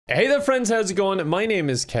Hey there friends, how's it going? My name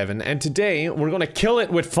is Kevin, and today we're gonna kill it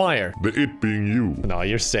with fire. The it being you. No,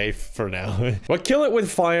 you're safe for now. Well, kill it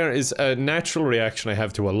with fire is a natural reaction I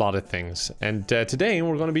have to a lot of things, and today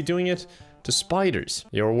we're gonna be doing it to spiders.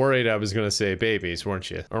 You were worried I was gonna say babies, weren't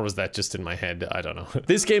you? Or was that just in my head? I don't know.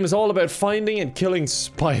 This game is all about finding and killing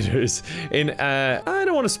spiders in, I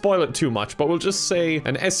don't want to spoil it too much, but we'll just say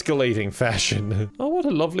an escalating fashion. Oh, what a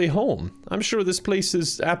lovely home. I'm sure this place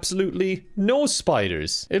is absolutely no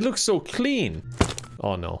spiders. It looks so clean.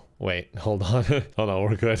 Oh no. Wait, hold on. Oh no,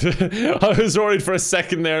 we're good. I was worried for a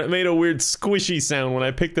second there. It made a weird squishy sound when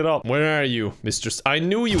I picked it up. Where are you, mistress? I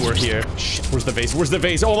knew you were here. Shit, where's the vase? Where's the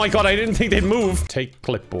vase? Oh my god, I didn't think they'd move. Take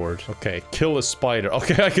clipboard. Okay, kill a spider.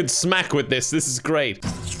 Okay, I can smack with this. This is great.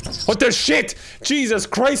 What the shit? Jesus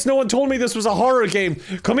Christ, no one told me this was a horror game.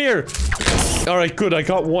 Come here. All right, good, I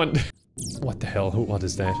got one. What the hell? What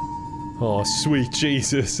is that? Oh, sweet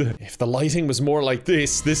Jesus. If the lighting was more like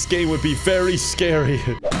this game would be very scary.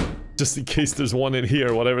 Just in case there's one in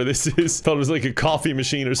here, whatever this is. Thought it was like a coffee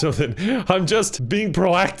machine or something. I'm just being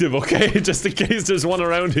proactive, okay? Just in case there's one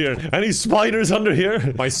around here. Any spiders under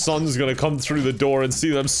here? My son's gonna come through the door and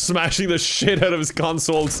see them smashing the shit out of his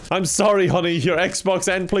consoles. I'm sorry, honey. Your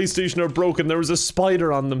Xbox and PlayStation are broken. There was a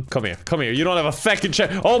spider on them. Come here. Come here. You don't have a fucking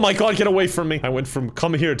check. Oh my god, get away from me. I went from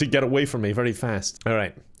come here to get away from me very fast. All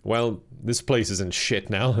right. Well, this place is in shit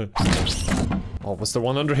now. Oh, was there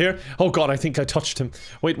one under here? Oh god, I think I touched him.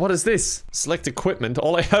 Wait, what is this? Select equipment.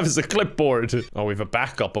 All I have is a clipboard. Oh, we have a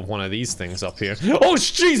backup of one of these things up here. Oh,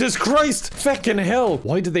 Jesus Christ! Feckin' hell!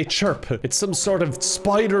 Why do they chirp? It's some sort of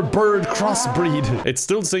spider-bird crossbreed. It's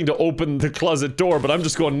still saying to open the closet door, but I'm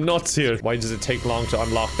just going nuts here. Why does it take long to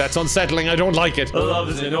unlock? That's unsettling. I don't like it. Love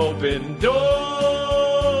is an open door.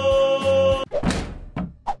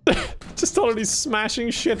 Just already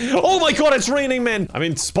smashing shit. Oh my god, it's raining men. I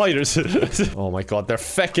mean, spiders. Oh my god, they're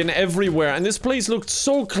feckin' everywhere. And this place looked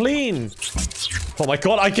so clean. Oh my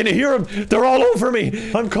god, I can hear them. They're all over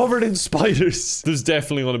me. I'm covered in spiders. There's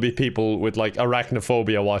definitely gonna be people with like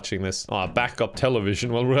arachnophobia watching this. Ah, backup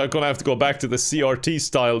television. Well, we're gonna have to go back to the CRT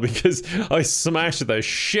style because I smashed the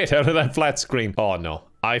shit out of that flat screen. Oh no.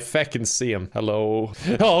 I feckin' see him. Hello.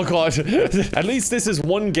 Oh god. At least this is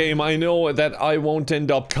one game I know that I won't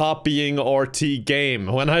end up copying RT game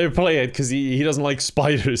when I play it because he doesn't like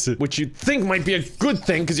spiders. Which you'd think might be a good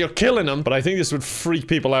thing because you're killing him. But I think this would freak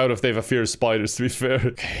people out if they have a fear of spiders, to be fair.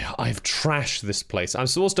 Okay, I've trashed this place. I'm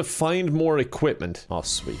supposed to find more equipment. Oh,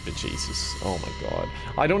 sweet bejesus. Oh my god.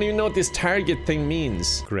 I don't even know what this target thing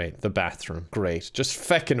means. Great. The bathroom. Great. Just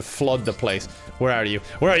feckin' flood the place. Where are you?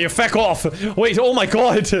 Where are you? Feck off! Wait, oh my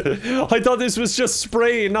god! I thought this was just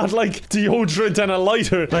spray, not like deodorant and a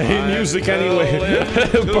lighter. I hate music anyway.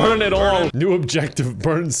 Burn it all. New objective,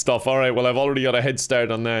 burn stuff. Alright, well, I've already got a head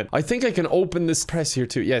start on that. I think I can open this press here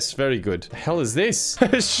too. Yes, very good. The hell is this?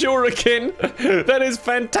 Shuriken. That is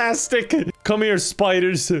fantastic. Come here,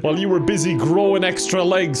 spiders. While you were busy growing extra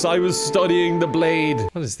legs, I was studying the blade.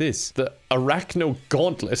 What is this? The Arachno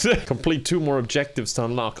Gauntlet. Complete 2 more objectives to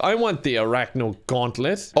unlock. I want the Arachno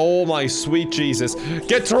Gauntlet. Oh my sweet Jesus.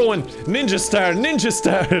 Get throwing! Ninja star! Ninja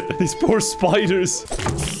star! These poor spiders.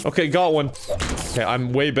 Okay, got one. Okay,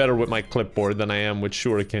 I'm way better with my clipboard than I am with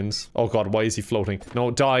shurikens. Oh god, why is he floating? No,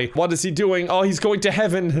 die. What is he doing? Oh, he's going to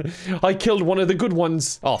heaven. I killed one of the good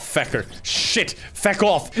ones. Oh, fecker. Shit! Feck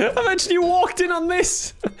off! Imagine you walked in on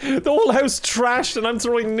this! The whole house trashed and I'm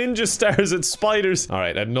throwing ninja stars at spiders.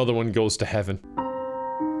 Alright, another one goes to heaven.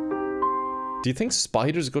 Do you think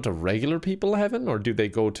spiders go to regular people heaven? Or do they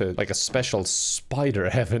go to, like, a special spider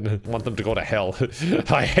heaven? I want them to go to hell.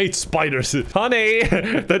 I hate spiders. Honey,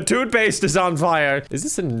 the toothpaste is on fire. Is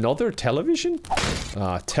this another television?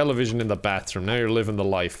 Ah, television in the bathroom. Now you're living the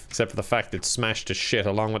life. Except for the fact it's smashed to shit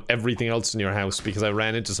along with everything else in your house because I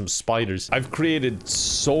ran into some spiders. I've created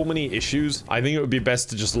so many issues. I think it would be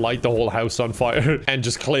best to just light the whole house on fire and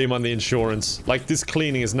just claim on the insurance. Like, this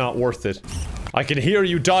cleaning is not worth it. I can hear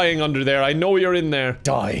you dying under there. I know you're in there.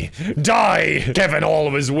 Die. Die! Kevin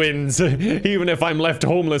always wins. Even if I'm left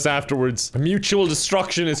homeless afterwards. Mutual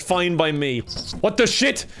destruction is fine by me. What the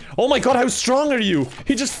shit? Oh my god, how strong are you?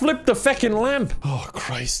 He just flipped the feckin' lamp. Oh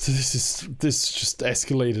Christ, this just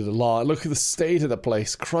escalated a lot. Look at the state of the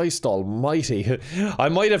place. Christ almighty. I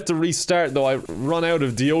might have to restart though. I run out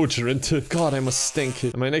of deodorant. God, I must stink.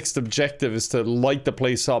 And my next objective is to light the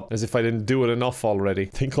place up as if I didn't do it enough already.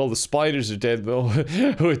 I think all the spiders are dead. head though,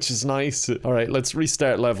 which is nice. All right, let's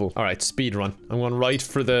restart level. All right, speed run. I'm going right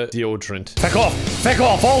for the deodorant. Feck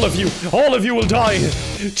off, all of you will die.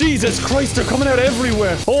 Jesus Christ, they're coming out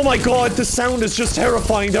everywhere. Oh my God, the sound is just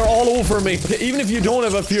terrifying. They're all over me. Even if you don't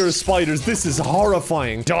have a fear of spiders, this is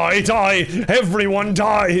horrifying. Die, everyone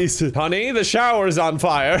dies. Honey, the shower's on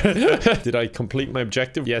fire. Did I complete my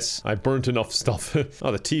objective? Yes, I burnt enough stuff.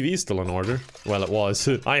 Oh, the TV's still in order. Well, it was.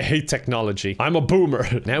 I hate technology. I'm a boomer.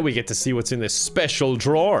 Now we get to see what's in this special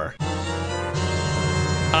drawer.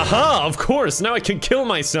 Aha, of course, now I can kill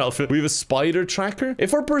myself. We have a spider tracker.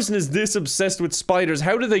 If our person is this obsessed with spiders,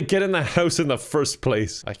 how did they get in the house in the first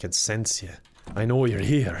place? I can sense you. I know you're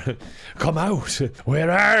here. Come out. Where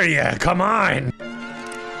are you? Come on.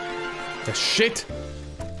 The shit.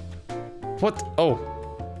 What? Oh.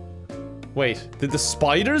 Wait, did the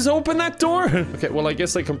spiders open that door? Okay, well, I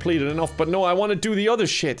guess I completed enough, but no, I want to do the other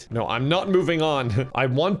shit. No, I'm not moving on. I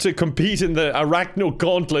want to compete in the Arachno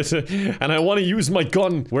Gauntlet, and I want to use my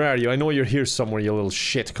gun. Where are you? I know you're here somewhere, you little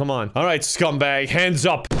shit. Come on. All right, scumbag, hands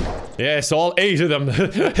up. Yes, all 8 of them.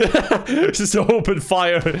 Just open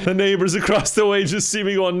fire. The neighbors across the way just see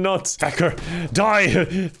me going nuts. Fecker,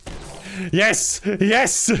 die. Yes,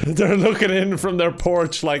 they're looking in from their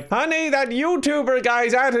porch like, honey, that YouTuber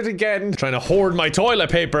guy's at it again. Trying to hoard my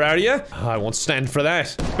toilet paper, are you? I won't stand for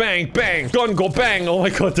that. Bang, bang, gun go bang. Oh my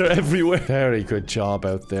God, they're everywhere. Very good job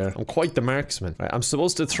out there. I'm quite the marksman. Right, I'm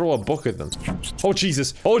supposed to throw a book at them. Oh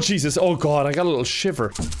Jesus, oh God, I got a little shiver.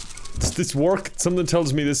 Does this work? Something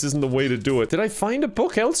tells me this isn't the way to do it. Did I find a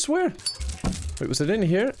book elsewhere? Wait, was it in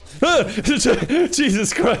here? Ah!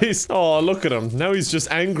 Jesus Christ. Oh, look at him. Now he's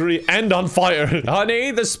just angry and on fire. Honey,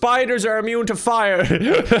 the spiders are immune to fire.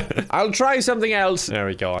 I'll try something else. There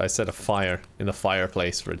we go. I set a fire in the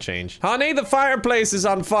fireplace for a change. Honey, the fireplace is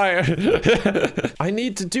on fire. I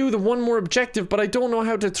need to do the one more objective, but I don't know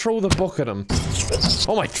how to throw the book at him.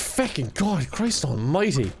 Oh my fucking God, Christ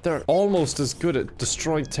almighty. They're almost as good at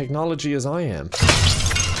destroying technology as I am.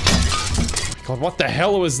 God, what the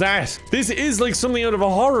hell was that? This is like something out of a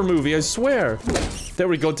horror movie, I swear. There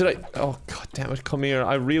we go. Did I? Oh, God damn it. Come here.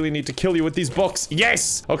 I really need to kill you with these books.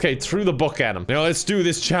 Yes! Okay, threw the book at him. Now let's do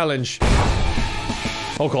this challenge.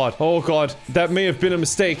 Oh God. Oh God. That may have been a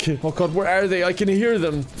mistake. Oh God, where are they? I can hear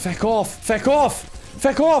them. Feck off. Feck off.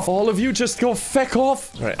 Feck off! All of you just go feck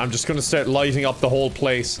off! Alright, I'm just gonna start lighting up the whole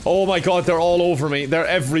place. Oh my God, they're all over me. They're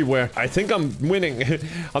everywhere. I think I'm winning.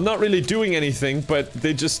 I'm not really doing anything, but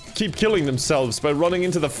they just keep killing themselves by running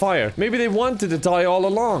into the fire. Maybe they wanted to die all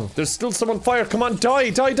along. There's still some on fire. Come on, die,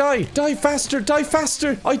 die, die! Die faster, die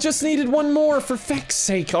faster! I just needed one more, for feck's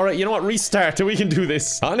sake. Alright, you know what? Restart. We can do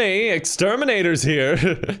this. Honey, exterminator's here.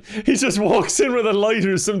 He just walks in with a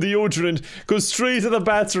lighter, some deodorant, goes straight to the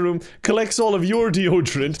bathroom, collects all of your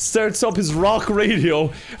deodorant, starts up his rock radio,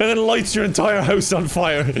 and then lights your entire house on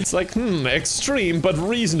fire. It's like, extreme, but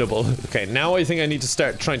reasonable. Okay, now I think I need to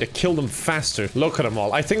start trying to kill them faster. Look at them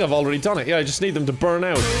all. I think I've already done it. Yeah, I just need them to burn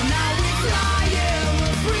out.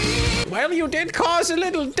 Well, you did cause a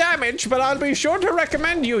little damage, but I'll be sure to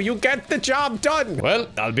recommend you. You get the job done. Well,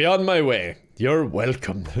 I'll be on my way. You're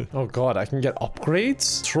welcome. Oh God, I can get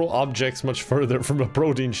upgrades? Throw objects much further from a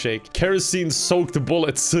protein shake. Kerosene soaked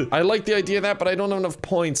bullets. I like the idea of that, but I don't have enough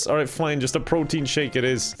points. Alright, fine, just a protein shake it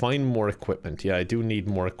is. Find more equipment. Yeah, I do need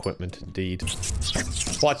more equipment, indeed.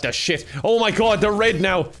 What the shit? Oh my God, they're red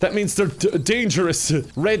now. That means they're dangerous.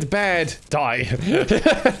 Red bad. Die.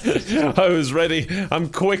 I was ready. I'm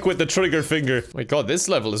quick with the trigger finger. My God, this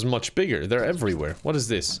level is much bigger. They're everywhere. What is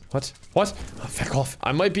this? What? What? Oh, feck off.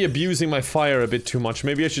 I might be abusing my fire a bit too much.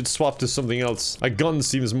 Maybe I should swap to something else. A gun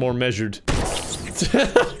seems more measured.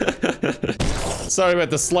 Sorry about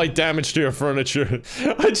the slight damage to your furniture.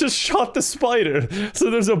 I just shot the spider.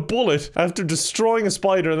 So there's a bullet after destroying a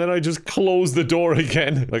spider, and then I just close the door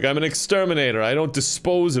again. Like I'm an exterminator. I don't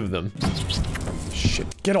dispose of them.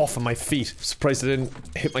 Shit. Get off of my feet. I'm surprised I didn't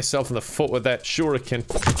hit myself in the foot with that shuriken.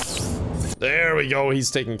 There we go.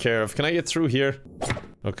 He's taken care of. Can I get through here?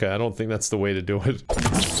 Okay, I don't think that's the way to do it.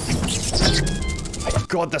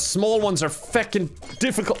 God, the small ones are feckin'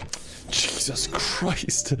 difficult. Jesus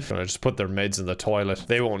Christ. I'm gonna just put their meds in the toilet.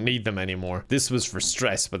 They won't need them anymore. This was for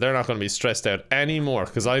stress, but they're not gonna be stressed out anymore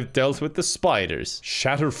because I've dealt with the spiders.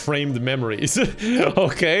 Shatter-framed memories.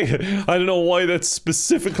 Okay. I don't know why that's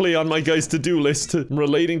specifically on my guy's to-do list. I'm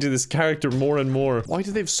relating to this character more and more. Why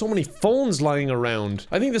do they have so many phones lying around?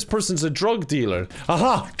 I think this person's a drug dealer.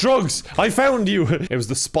 Aha! Drugs! I found you! It was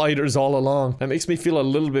the spiders all along. That makes me feel a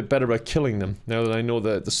little bit better about killing them, now that I know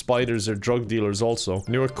that the spiders are drug dealers also.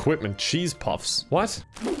 New equipment. Cheese puffs. What?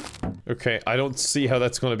 Okay, I don't see how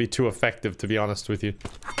that's going to be too effective, to be honest with you.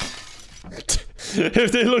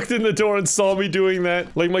 If they looked in the door and saw me doing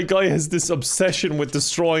that. Like, my guy has this obsession with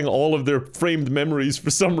destroying all of their framed memories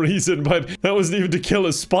for some reason, but that wasn't even to kill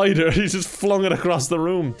a spider. He just flung it across the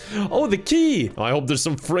room. Oh, the key. I hope there's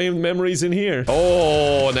some framed memories in here.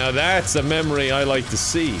 Oh, now that's a memory I like to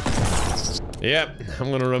see. Yep,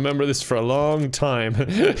 I'm gonna remember this for a long time.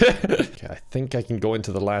 Okay, I think I can go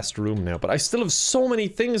into the last room now, but I still have so many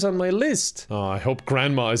things on my list. Oh, I hope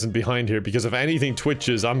Grandma isn't behind here, because if anything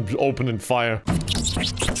twitches, I'm opening fire.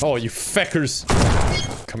 Oh, you feckers.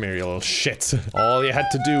 Come here, you little shits. All you had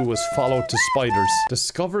to do was follow to spiders.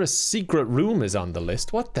 Discover a secret room is on the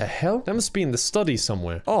list. What the hell? That must be in the study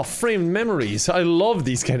somewhere. Oh, framed memories. I love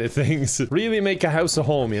these kind of things. Really make a house a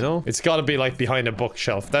home, you know? It's gotta be like behind a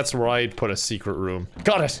bookshelf. That's where I'd put a secret room.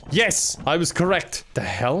 Got it. Yes, I was correct. The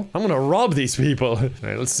hell? I'm gonna rob these people. All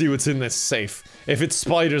right, let's see what's in this safe. If it's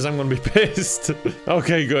spiders, I'm gonna be pissed.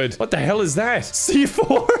 Okay, good. What the hell is that?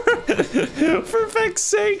 C4? For feck's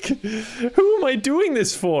sake. Who am I doing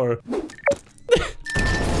this for?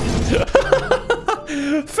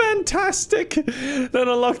 Fantastic! That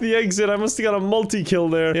unlocked the exit. I must have got a multi-kill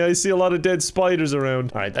there. Yeah, I see a lot of dead spiders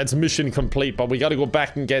around. Alright, that's mission complete, but we gotta go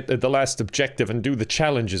back and get the last objective and do the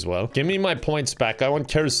challenge as well. Give me my points back. I want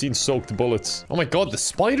kerosene-soaked bullets. Oh my god, the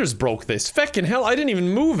spiders broke this. Feckin' hell, I didn't even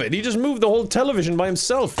move it. He just moved the whole television by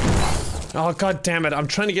himself. Oh, god damn it. I'm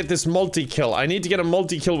trying to get this multi-kill. I need to get a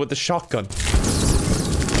multi-kill with the shotgun.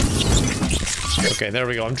 Okay, there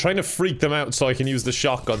we go. I'm trying to freak them out so I can use the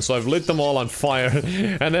shotgun. So I've lit them all on fire.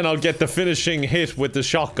 And then I'll get the finishing hit with the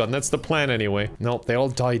shotgun. That's the plan anyway. Nope, they all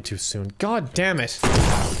died too soon. God damn it.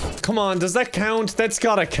 Come on, does that count? That's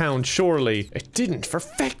gotta count, surely. It didn't, for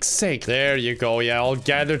feck's sake. There you go. Yeah, all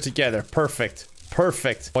gathered together. Perfect.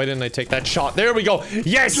 Perfect. Why didn't I take that shot? There we go.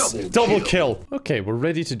 Yes! Double kill. Okay, we're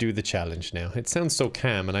ready to do the challenge now. It sounds so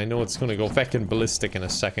calm, and I know it's gonna go feckin' ballistic in a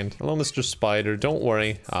second. Hello, Mr. Spider. Don't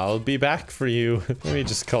worry. I'll be back for you. Let me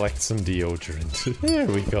just collect some deodorant. There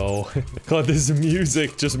we go. God, this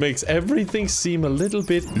music just makes everything seem a little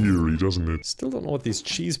bit eerie, doesn't it? Still don't know what these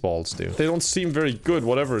cheese balls do. They don't seem very good,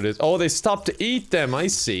 whatever it is. Oh, they stopped to eat them. I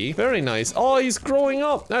see. Very nice. Oh, he's growing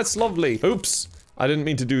up. That's lovely. Oops. I didn't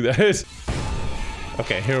mean to do that.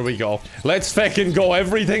 Okay, here we go. Let's feckin' go.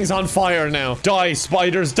 Everything's on fire now. Die,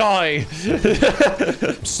 spiders, die!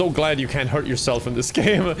 I'm so glad you can't hurt yourself in this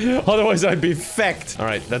game. Otherwise, I'd be fecked.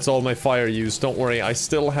 Alright, that's all my fire used. Don't worry, I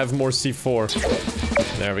still have more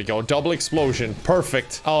C4. There we go. Double explosion.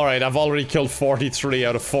 Perfect. Alright, I've already killed 43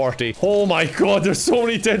 out of 40. Oh my god, there's so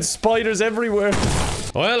many dead spiders everywhere.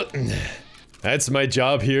 Well... that's my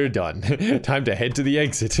job here done. Time to head to the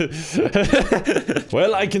exit.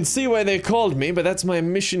 Well, I can see why they called me, but that's my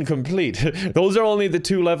mission complete. Those are only the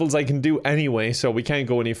 2 levels I can do anyway, so we can't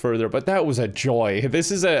go any further, but that was a joy.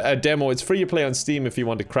 This is a demo. It's free to play on Steam if you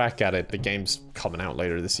want to crack at it. The game's coming out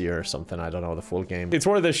later this year or something. I don't know the full game. It's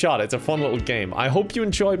worth a shot. It's a fun little game. I hope you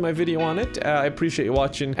enjoyed my video on it. I appreciate you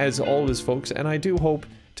watching, as always, folks, and I do hope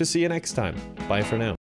to see you next time. Bye for now.